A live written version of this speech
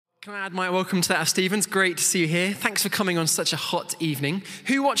Can I add my welcome to that of Stephen's? Great to see you here. Thanks for coming on such a hot evening.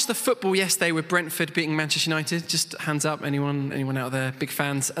 Who watched the football yesterday with Brentford beating Manchester United? Just hands up, anyone out there? Big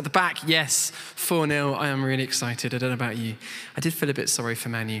fans? At the back, yes, 4-0. I am really excited. I don't know about you. I did feel a bit sorry for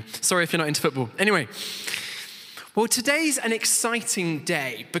Man U. Sorry if you're not into football. Anyway, well, today's an exciting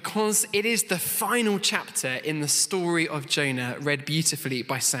day because it is the final chapter in the story of Jonah, read beautifully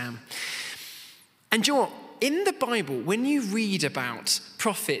by Sam. And you know what? In the Bible, when you read about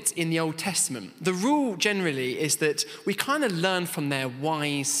prophets in the Old Testament, the rule generally is that we kind of learn from their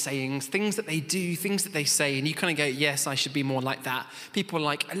wise sayings, things that they do, things that they say, and you kind of go, yes, I should be more like that. People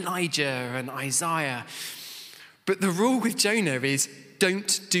like Elijah and Isaiah. But the rule with Jonah is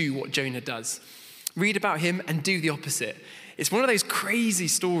don't do what Jonah does. Read about him and do the opposite. It's one of those crazy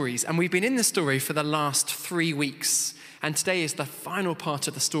stories, and we've been in the story for the last 3 weeks. And today is the final part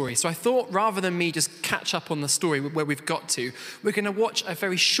of the story. So I thought rather than me just catch up on the story where we've got to, we're going to watch a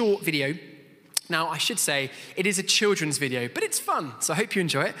very short video. Now, I should say it is a children's video, but it's fun. So I hope you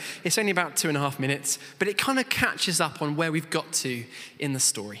enjoy it. It's only about 2.5 minutes, but it kind of catches up on where we've got to in the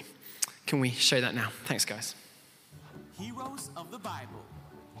story. Can we show that now? Thanks, guys. Heroes of the Bible,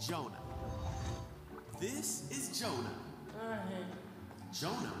 Jonah. This is Jonah.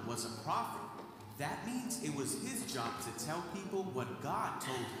 Jonah was a prophet. That means it was his job to tell people what God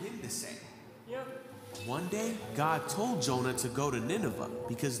told him to say. Yep. One day, God told Jonah to go to Nineveh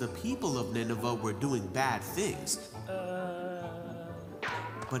because the people of Nineveh were doing bad things.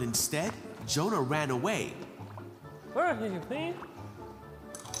 But instead, Jonah ran away.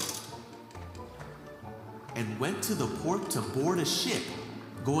 And went to the port to board a ship,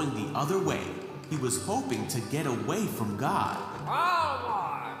 going the other way. He was hoping to get away from God.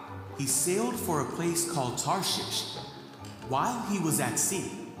 He sailed for a place called Tarshish. While he was at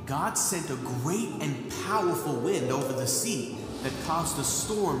sea, God sent a great and powerful wind over the sea that caused a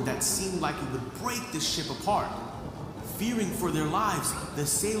storm that seemed like it would break the ship apart. Fearing for their lives, the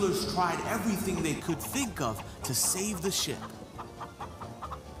sailors tried everything they could think of to save the ship.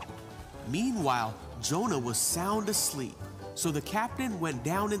 Meanwhile, Jonah was sound asleep, so the captain went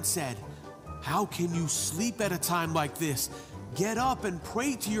down and said, "How can you sleep at a time like this? Get up and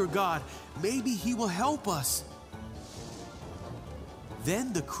pray to your God. Maybe he will help us."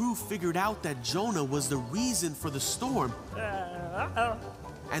 Then the crew figured out that Jonah was the reason for the storm.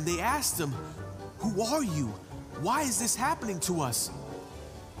 And they asked him, "Who are you? Why is this happening to us?"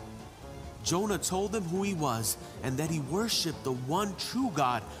 Jonah told them who he was and that he worshiped the one true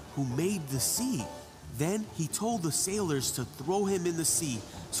God who made the sea. Then he told the sailors to throw him in the sea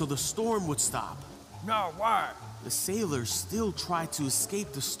so the storm would stop. No, why? The sailors still tried to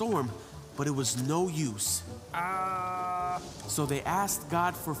escape the storm, but it was no use. So they asked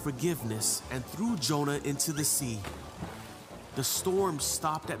God for forgiveness and threw Jonah into the sea. The storm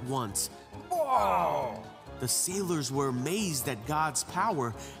stopped at once. Whoa! The sailors were amazed at God's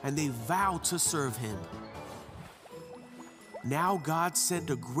power and they vowed to serve him. Now God sent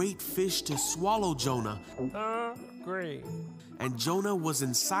a great fish to swallow Jonah. Great. And Jonah was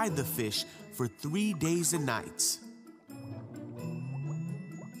inside the fish for 3 days and nights.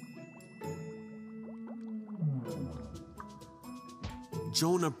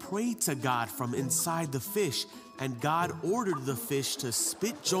 Jonah prayed to God from inside the fish, and God ordered the fish to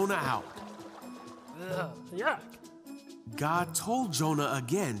spit Jonah out. Yuck. God told Jonah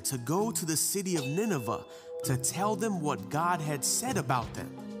again to go to the city of Nineveh to tell them what God had said about them.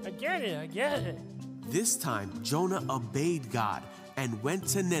 I get it. This time, Jonah obeyed God and went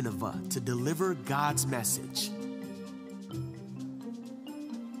to Nineveh to deliver God's message.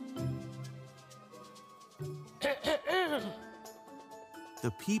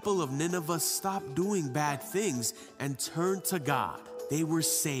 The people of Nineveh stopped doing bad things and turned to God. They were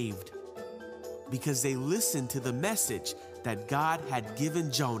saved because they listened to the message that God had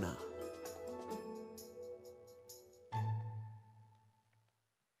given Jonah.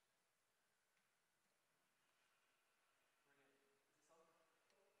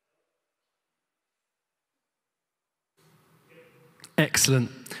 Excellent.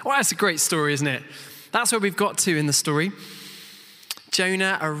 Well, that's a great story, isn't it? That's where we've got to in the story.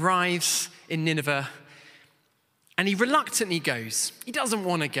 Jonah arrives in Nineveh and he reluctantly goes. He doesn't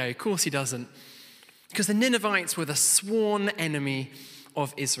want to go. Of course he doesn't. Because the Ninevites were the sworn enemy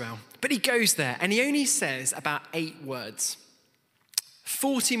of Israel. But he goes there and he only says about 8 words.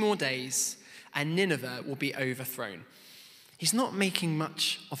 40 more days and Nineveh will be overthrown. He's not making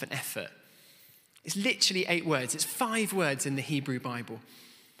much of an effort. It's literally 8 words. It's 5 words in the Hebrew Bible.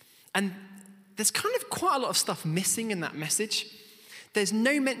 And there's kind of quite a lot of stuff missing in that message. There's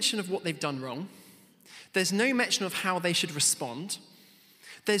no mention of what they've done wrong. There's no mention of how they should respond.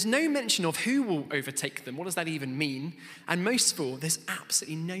 There's no mention of who will overtake them. What does that even mean? And most of all, there's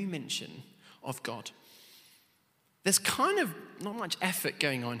absolutely no mention of God. There's kind of not much effort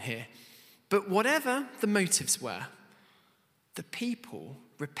going on here. But whatever the motives were, the people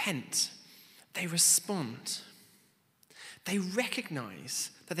repent. They respond. They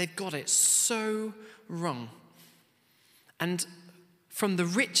recognize that they've got it so wrong. And from the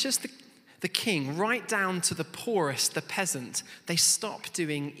richest, the king, right down to the poorest, the peasant, they stop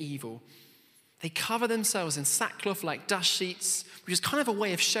doing evil. They cover themselves in sackcloth like dust sheets, which is kind of a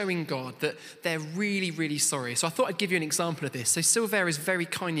way of showing God that they're really, really sorry. So I thought I'd give you an example of this. So Silver has very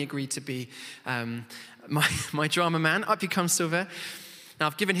kindly agreed to be my drama man. Up you come, Silver. Now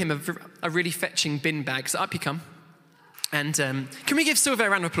I've given him a really fetching bin bag, so up you come. And can we give Silver a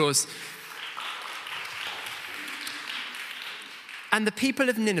round of applause? And the people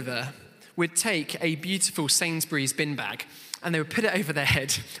of Nineveh would take a beautiful Sainsbury's bin bag and they would put it over their head.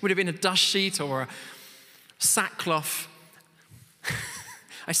 It would have been a dust sheet or a sackcloth.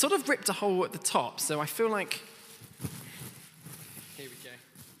 I sort of ripped a hole at the top, so I feel like... Here we go.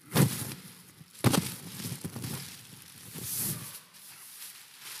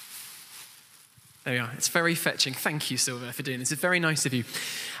 There we are. It's very fetching. Thank you, Silver, for doing this. It's very nice of you.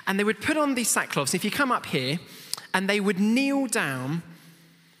 And they would put on these sackcloths. If you come up here, and they would kneel down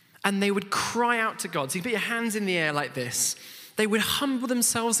and they would cry out to God. So you put your hands in the air like this. They would humble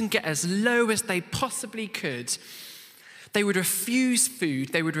themselves and get as low as they possibly could. They would refuse food.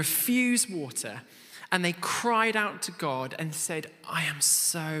 They would refuse water. And they cried out to God and said, I am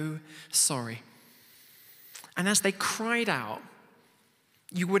so sorry. And as they cried out,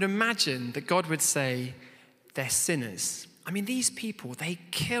 you would imagine that God would say, they're sinners. I mean, these people, they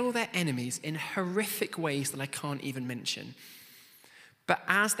kill their enemies in horrific ways that I can't even mention. But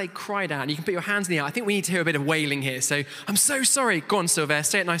as they cried out, and you can put your hands in the air, I think we need to hear a bit of wailing here. So, I'm so sorry. Go on, Silver,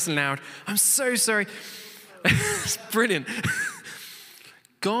 say it nice and loud. I'm so sorry. It's brilliant.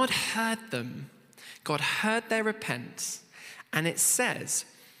 God heard them. God heard their repentance. And it says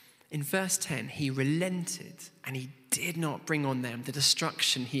in verse 10, he relented and he did not bring on them the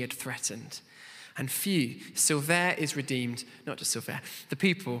destruction he had threatened. And Silver is redeemed, not just Silver, the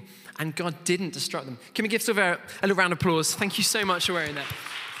people, and God didn't destruct them. Can we give Silver a little round of applause? Thank you so much for wearing that.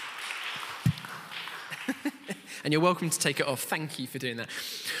 And you're welcome to take it off. Thank you for doing that.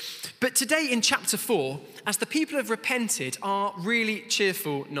 But today in chapter 4, as the people have repented, our really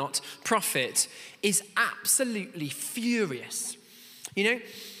cheerful, not prophet, is absolutely furious. You know,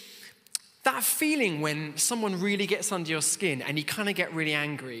 that feeling when someone really gets under your skin and you kind of get really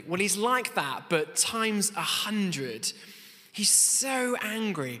angry. Well, he's like that, but times 100. He's so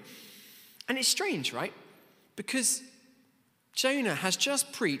angry. And it's strange, right? Because Jonah has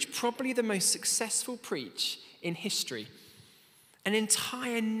just preached probably the most successful preach in history. An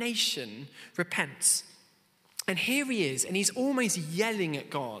entire nation repents. And here he is, and he's almost yelling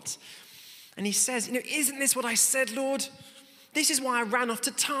at God. And he says, isn't this what I said, Lord? This is why I ran off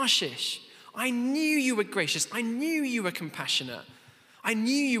to Tarshish. I knew you were gracious. I knew you were compassionate. I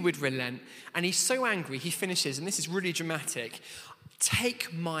knew you would relent. And he's so angry, he finishes, and this is really dramatic.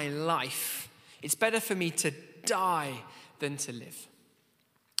 Take my life. It's better for me to die than to live.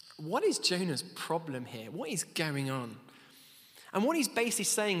 What is Jonah's problem here? What is going on? And what he's basically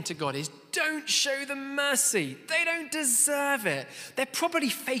saying to God is, don't show them mercy. They don't deserve it. They're probably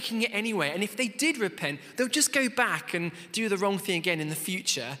faking it anyway. And if they did repent, they'll just go back and do the wrong thing again in the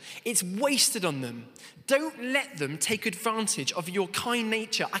future. It's wasted on them. Don't let them take advantage of your kind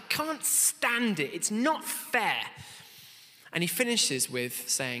nature. I can't stand it. It's not fair. And he finishes with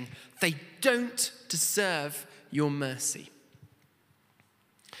saying, they don't deserve your mercy.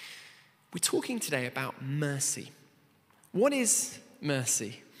 We're talking today about mercy. What is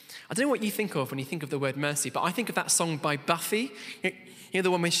mercy? I don't know what you think of when you think of the word mercy, but I think of that song by Buffy. You know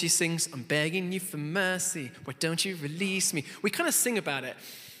the one where she sings, I'm begging you for mercy, why don't you release me? We kind of sing about it,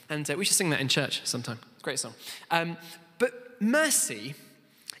 and we should sing that in church sometime. It's a great song. But mercy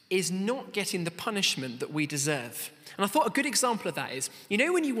is not getting the punishment that we deserve. And I thought a good example of that is,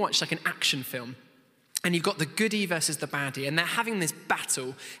 when you watch like an action film, and you've got the goodie versus the baddie, and they're having this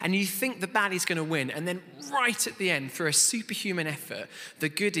battle, and you think the baddie's going to win, and then right at the end, through a superhuman effort, the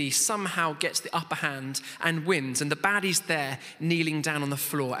goodie somehow gets the upper hand and wins, and the baddie's there kneeling down on the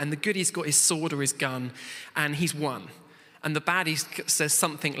floor, and the goodie's got his sword or his gun, and he's won. And the baddie says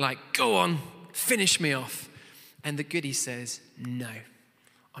something like, go on, finish me off. And the goodie says, no,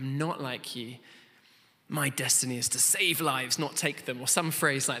 I'm not like you. My destiny is to save lives, not take them, or some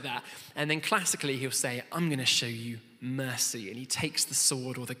phrase like that. And then classically, he'll say, I'm going to show you mercy. And he takes the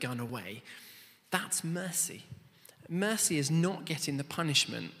sword or the gun away. That's mercy. Mercy is not getting the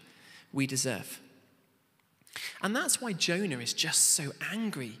punishment we deserve. And that's why Jonah is just so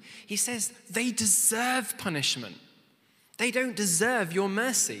angry. He says, they deserve punishment. They don't deserve your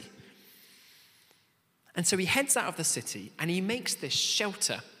mercy. And so he heads out of the city and he makes this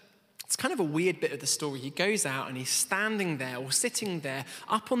shelter. It's kind of a weird bit of the story. He goes out and he's standing there or sitting there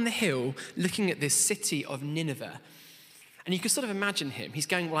up on the hill looking at this city of Nineveh. And you can sort of imagine him. He's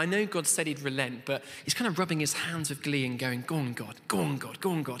going, well, I know God said he'd relent, but he's kind of rubbing his hands with glee and going, go on, God, go on, God,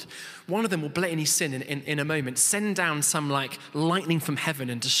 go on, God. One of them will blatantly sin in a moment, send down some like lightning from heaven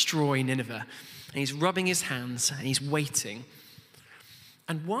and destroy Nineveh. And he's rubbing his hands and he's waiting.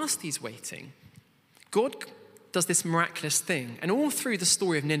 And whilst he's waiting, God does this miraculous thing. And all through the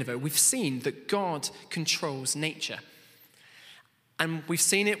story of Nineveh, we've seen that God controls nature. And we've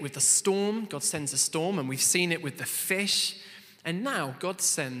seen it with the storm. God sends a storm, and we've seen it with the fish. And now God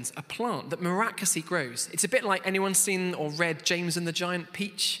sends a plant that miraculously grows. It's a bit like, anyone seen or read James and the Giant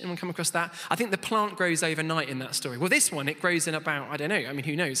Peach? Anyone come across that? I think the plant grows overnight in that story. Well, this one, it grows in about, I don't know, I mean,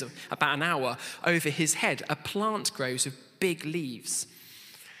 who knows, about an hour over his head. A plant grows with big leaves.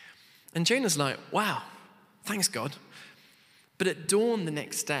 And Jonah's like, wow, thanks, God. But at dawn the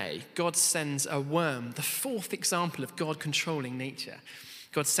next day, God sends a worm, the fourth example of God controlling nature.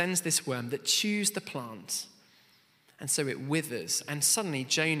 God sends this worm that chews the plant, and so it withers. And suddenly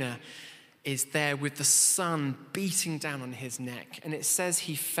Jonah is there with the sun beating down on his neck. And it says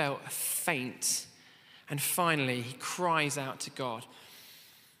he felt faint. And finally, he cries out to God.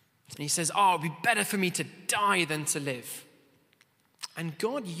 And he says, oh, it'd be better for me to die than to live. And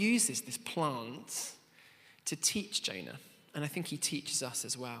God uses this plant to teach Jonah. And I think he teaches us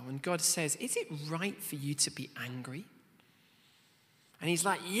as well. And God says, is it right for you to be angry? And he's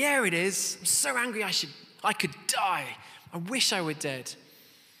like, yeah, it is. I'm so angry I could die. I wish I were dead.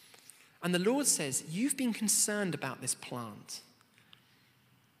 And the Lord says, you've been concerned about this plant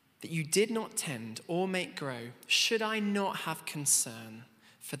that you did not tend or make grow. Should I not have concern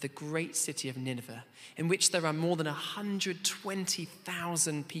for the great city of Nineveh, in which there are more than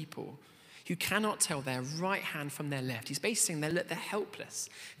 120,000 people who cannot tell their right hand from their left? He's basically saying, they're helpless.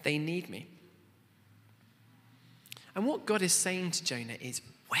 They need me. And what God is saying to Jonah is,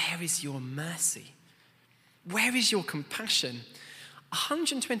 where is your mercy? Where is your compassion?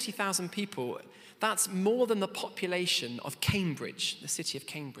 120,000 people, that's more than the population of Cambridge, the city of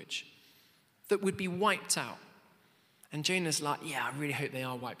Cambridge, that would be wiped out. And Jonah's like, yeah, I really hope they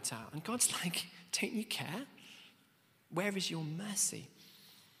are wiped out. And God's like, don't you care? Where is your mercy?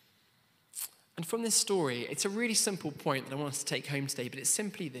 And from this story, it's a really simple point that I want us to take home today, but it's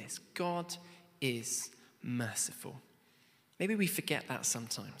simply this: God is merciful. Maybe we forget that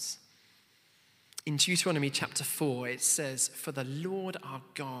sometimes. In Deuteronomy chapter 4, it says, for the Lord our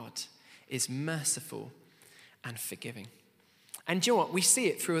God is merciful and forgiving. And do you know what? We see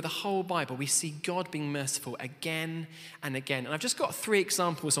it through the whole Bible. We see God being merciful again and again. And I've just got 3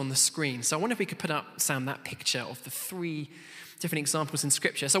 examples on the screen. So I wonder if we could put up, Sam, that picture of the 3 different examples in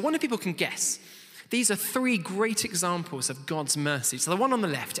Scripture. So I wonder if people can guess. These are 3 great examples of God's mercy. So the one on the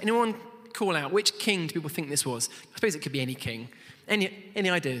left, anyone call out which king do people think this was? I suppose it could be any king. Any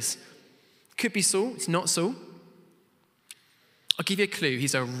ideas? Could be Saul. It's not Saul. I'll give you a clue.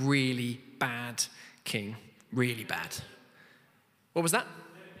 He's a really bad king. Really bad. What was that?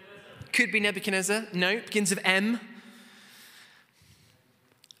 Could be Nebuchadnezzar. No, begins with M.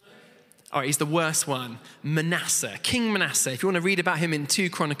 All right, he's the worst one. Manasseh, King Manasseh. If you want to read about him in 2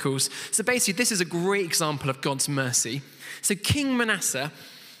 Chronicles. So basically, this is a great example of God's mercy. So King Manasseh,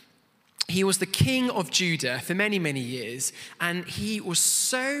 he was the king of Judah for many, many years. And he was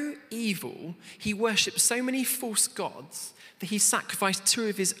so evil, he worshipped so many false gods that he sacrificed 2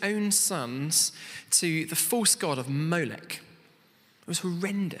 of his own sons to the false god of Molech. It was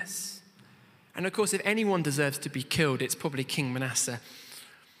horrendous. And of course, if anyone deserves to be killed, it's probably King Manasseh.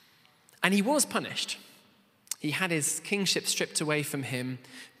 And he was punished. He had his kingship stripped away from him.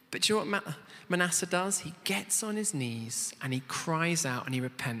 But do you know what Manasseh does? He gets on his knees and he cries out and he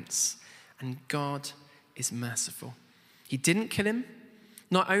repents. And God is merciful. He didn't kill him.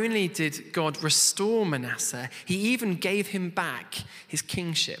 Not only did God restore Manasseh, he even gave him back his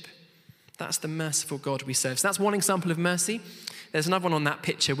kingship. That's the merciful God we serve. So that's one example of mercy. There's another one on that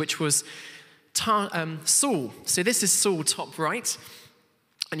picture, which was Saul. So this is Saul top right.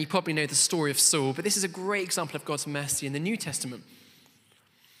 And you probably know the story of Saul, but this is a great example of God's mercy in the New Testament.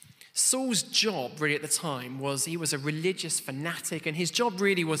 Saul's job really at the time was he was a religious fanatic, and his job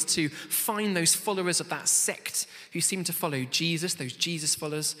really was to find those followers of that sect who seemed to follow Jesus, those Jesus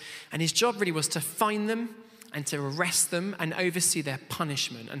followers. And his job really was to find them and to arrest them and oversee their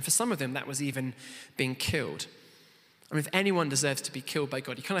punishment. And for some of them, that was even being killed. I mean, if anyone deserves to be killed by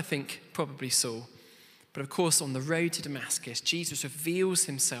God, you kind of think probably Saul. But of course, on the road to Damascus, Jesus reveals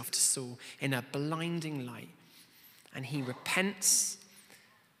himself to Saul in a blinding light. And he repents,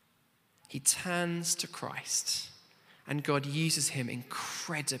 he turns to Christ, and God uses him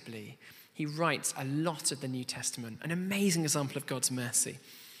incredibly. He writes a lot of the New Testament, an amazing example of God's mercy.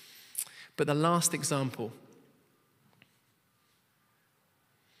 But the last example,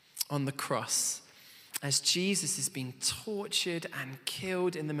 on the cross, as Jesus is being tortured and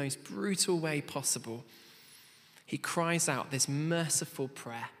killed in the most brutal way possible, he cries out this merciful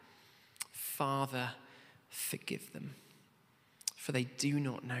prayer, "Father, forgive them, for they do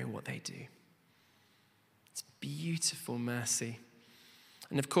not know what they do." It's beautiful mercy.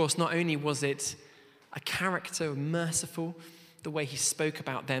 And of course, not only was it a character merciful, the way he spoke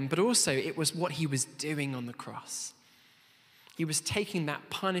about them, but also it was what he was doing on the cross. He was taking that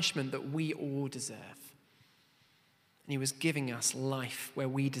punishment that we all deserve. And he was giving us life where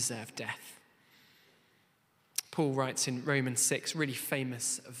we deserve death. Paul writes in Romans 6, really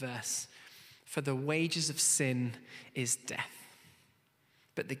famous verse, "For the wages of sin is death,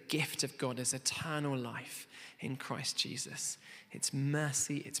 but the gift of God is eternal life in Christ Jesus." It's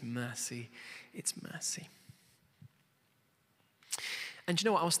mercy, it's mercy, it's mercy. And you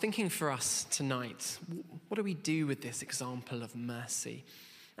know what? I was thinking for us tonight, what do we do with this example of mercy?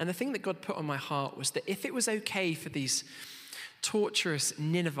 And the thing that God put on my heart was that if it was okay for these torturous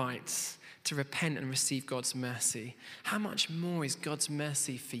Ninevites to repent and receive God's mercy, how much more is God's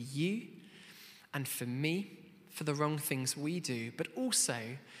mercy for you and for me, for the wrong things we do, but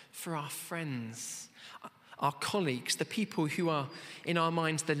also for our friends, our colleagues, the people who are, in our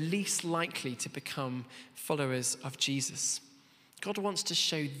minds, the least likely to become followers of Jesus. God wants to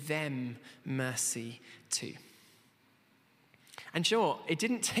show them mercy too. And sure, it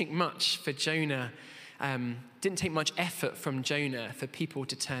didn't take much for Jonah, didn't take much effort from Jonah for people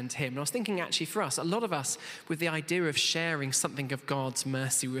to turn to him. And I was thinking actually for us, a lot of us, with the idea of sharing something of God's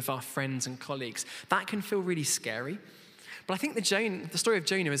mercy with our friends and colleagues, that can feel really scary. But I think the story of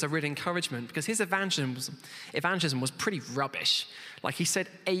Jonah is a real encouragement because his evangelism was pretty rubbish. Like he said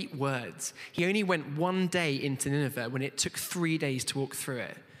 8 words. He only went 1 day into Nineveh when it took 3 days to walk through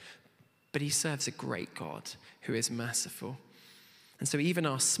it. But he serves a great God who is merciful. And so even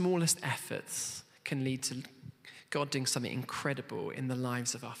our smallest efforts can lead to God doing something incredible in the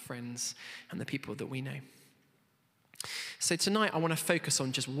lives of our friends and the people that we know. So tonight I want to focus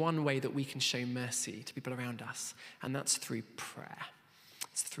on just one way that we can show mercy to people around us, and that's through prayer.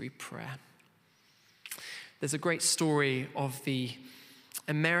 It's through prayer. There's a great story of the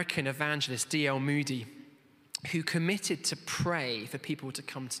American evangelist D.L. Moody, who committed to pray for people to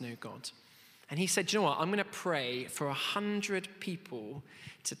come to know God. And he said, you know what, I'm going to pray for 100 people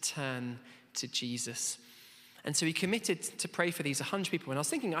to turn to Jesus. And so he committed to pray for these 100 people. And I was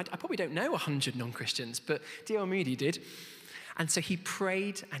thinking, I probably don't know 100 non-Christians, but D.L. Moody did. And so he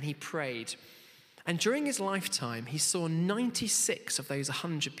prayed and he prayed. And during his lifetime, he saw 96 of those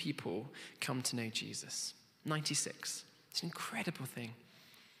 100 people come to know Jesus. 96. It's an incredible thing.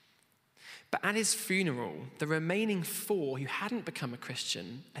 But at his funeral, the remaining 4 who hadn't become a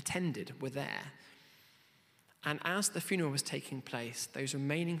Christian were there. And as the funeral was taking place, those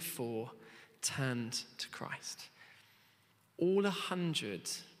remaining 4 turned to Christ. All 100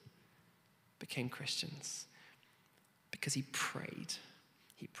 became Christians because he prayed.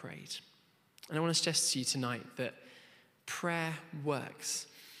 He prayed. And I want to suggest to you tonight that prayer works.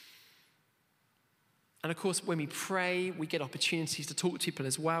 And of course, when we pray, we get opportunities to talk to people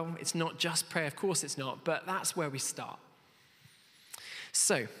as well. It's not just prayer, of course it's not, but that's where we start.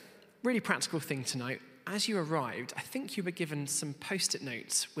 So, really practical thing tonight. As you arrived, I think you were given some post-it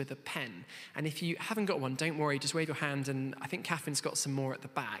notes with a pen. And if you haven't got one, don't worry, just wave your hand, and I think Catherine's got some more at the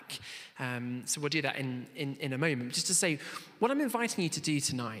back. So we'll do that in a moment. Just to say, what I'm inviting you to do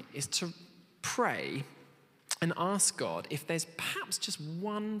tonight is to pray and ask God if there's perhaps just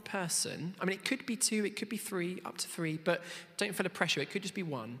one person. I mean, it could be 2, it could be 3, up to 3, but don't feel the pressure. It could just be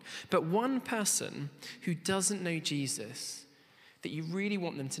one. But one person who doesn't know Jesus, that you really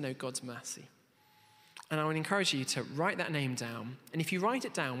want them to know God's mercy. And I would encourage you to write that name down. And if you write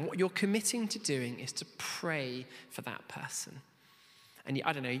it down, what you're committing to doing is to pray for that person. And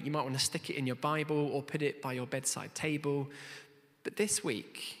I don't know, you might want to stick it in your Bible or put it by your bedside table. But this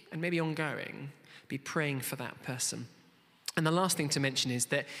week, and maybe ongoing, be praying for that person. And the last thing to mention is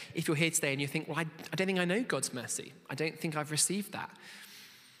that if you're here today and you think, well, I don't think I know God's mercy. I don't think I've received that.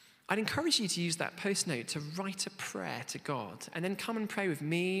 I'd encourage you to use that post-note to write a prayer to God and then come and pray with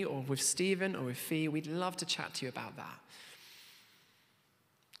me or with Stephen or with Fee. We'd love to chat to you about that.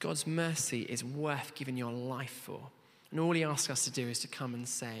 God's mercy is worth giving your life for. And all he asks us to do is to come and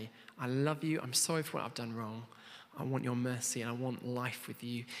say, I love you, I'm sorry for what I've done wrong. I want your mercy and I want life with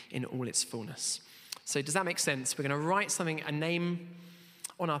you in all its fullness. So does that make sense? We're going to write something, a name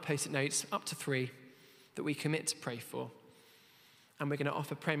on our post-it notes, up to 3, that we commit to pray for. And we're going to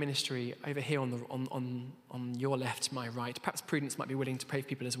offer prayer ministry over here on your left, my right. Perhaps Prudence might be willing to pray for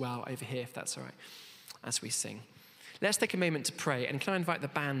people as well over here, if that's all right, as we sing. Let's take a moment to pray. And can I invite the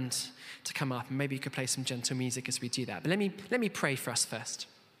band to come up? And maybe you could play some gentle music as we do that. But let me pray for us first.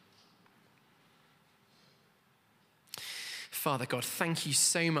 Father God, thank you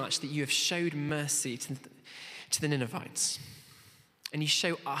so much that you have showed mercy to the Ninevites. And you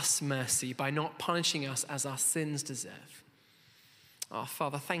show us mercy by not punishing us as our sins deserve. Oh,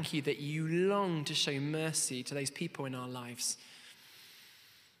 Father, thank you that you long to show mercy to those people in our lives.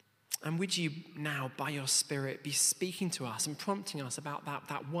 And would you now, by your Spirit, be speaking to us and prompting us about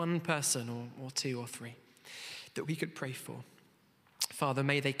that one person or 2 or 3 that we could pray for. Father,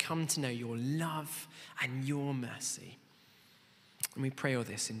 may they come to know your love and your mercy. And we pray all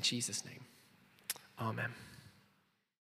this in Jesus' name. Amen.